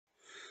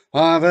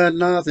I've had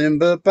nothing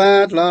but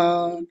bad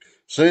luck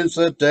since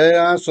the day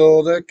I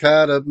saw the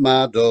cat at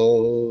my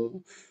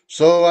door.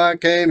 So I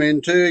came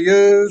into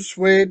you,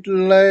 sweet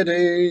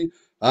lady,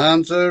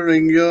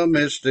 answering your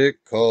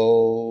mystic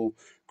call.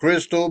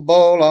 Crystal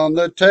ball on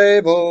the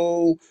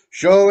table,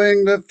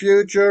 showing the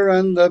future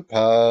and the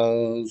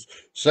past.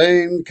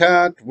 Same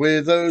cat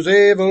with those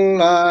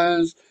evil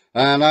eyes,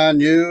 and I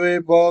knew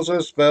it was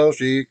a spell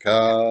she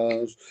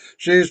cast.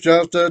 She's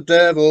just a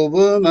devil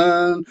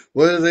woman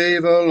with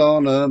evil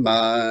on her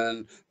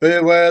mind.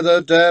 Beware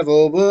the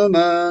devil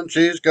woman,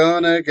 she's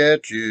gonna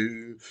get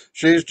you.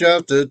 She's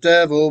just a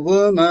devil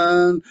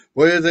woman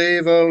with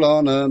evil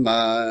on her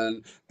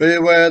mind.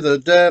 Beware the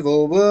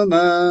devil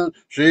woman,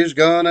 she's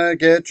gonna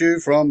get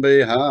you from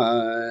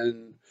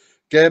behind.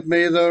 Get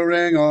me the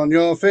ring on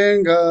your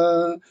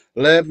finger,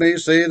 let me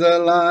see the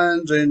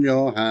lines in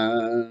your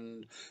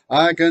hand.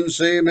 I can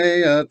see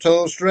me a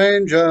tall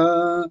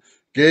stranger,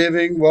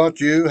 giving what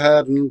you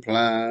hadn't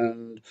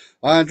planned.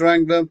 I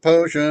drank the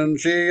potion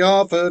she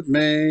offered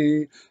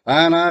me,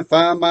 and I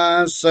found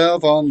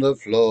myself on the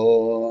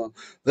floor.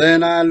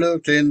 Then I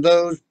looked in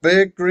those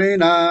big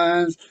green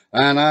eyes,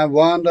 and I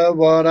wonder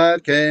what I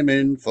came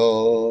in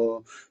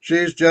for.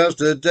 She's just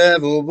a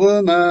devil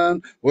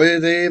woman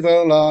with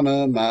evil on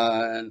her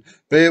mind.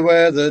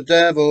 Beware the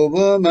devil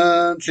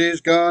woman, she's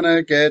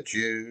gonna get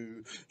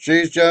you.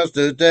 She's just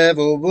a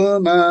devil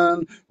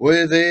woman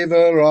with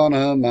evil on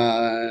her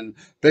mind.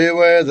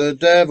 Beware the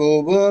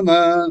devil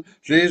woman,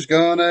 she's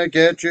gonna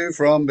get you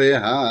from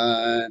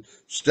behind.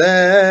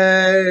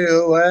 Stay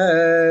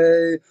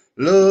away,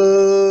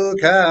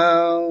 look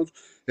out.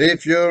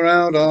 If you're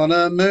out on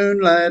a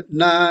moonlight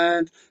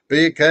night,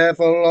 be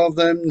careful of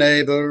them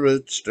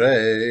neighborhood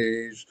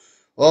strays.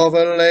 Of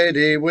a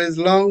lady with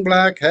long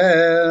black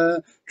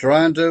hair,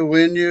 trying to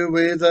win you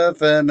with her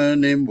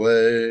feminine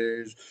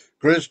ways.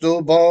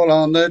 Crystal ball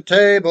on the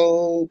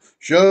table,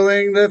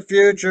 showing the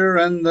future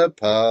and the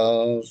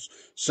past.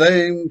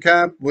 Same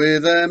cap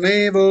with them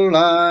evil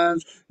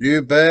eyes,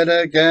 you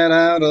better get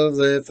out of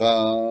there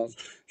fast.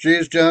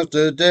 She's just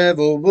a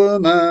devil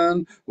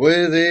woman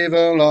with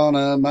evil on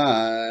her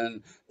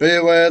mind.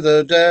 Beware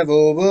the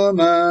devil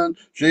woman,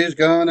 she's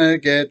gonna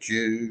get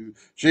you.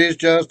 She's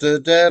just a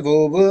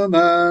devil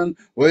woman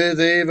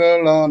with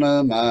evil on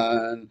her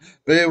mind.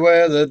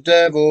 Beware the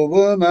devil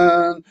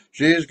woman,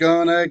 she's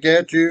gonna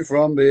get you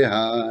from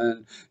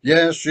behind.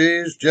 Yes,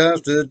 she's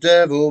just a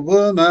devil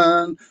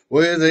woman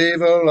with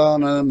evil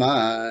on her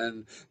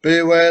mind.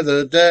 Beware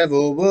the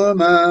devil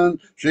woman,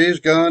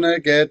 she's gonna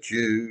get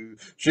you.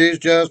 She's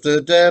just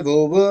a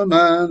devil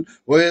woman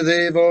with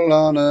evil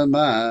on her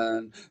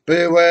mind.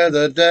 Beware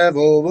the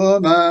devil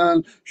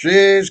woman,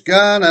 she's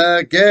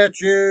gonna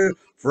get you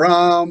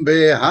from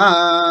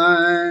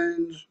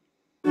behind.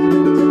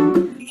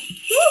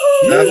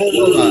 Devil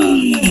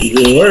woman.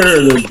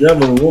 Beware the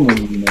devil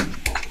woman.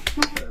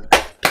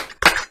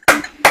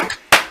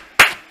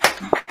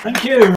 Thank you.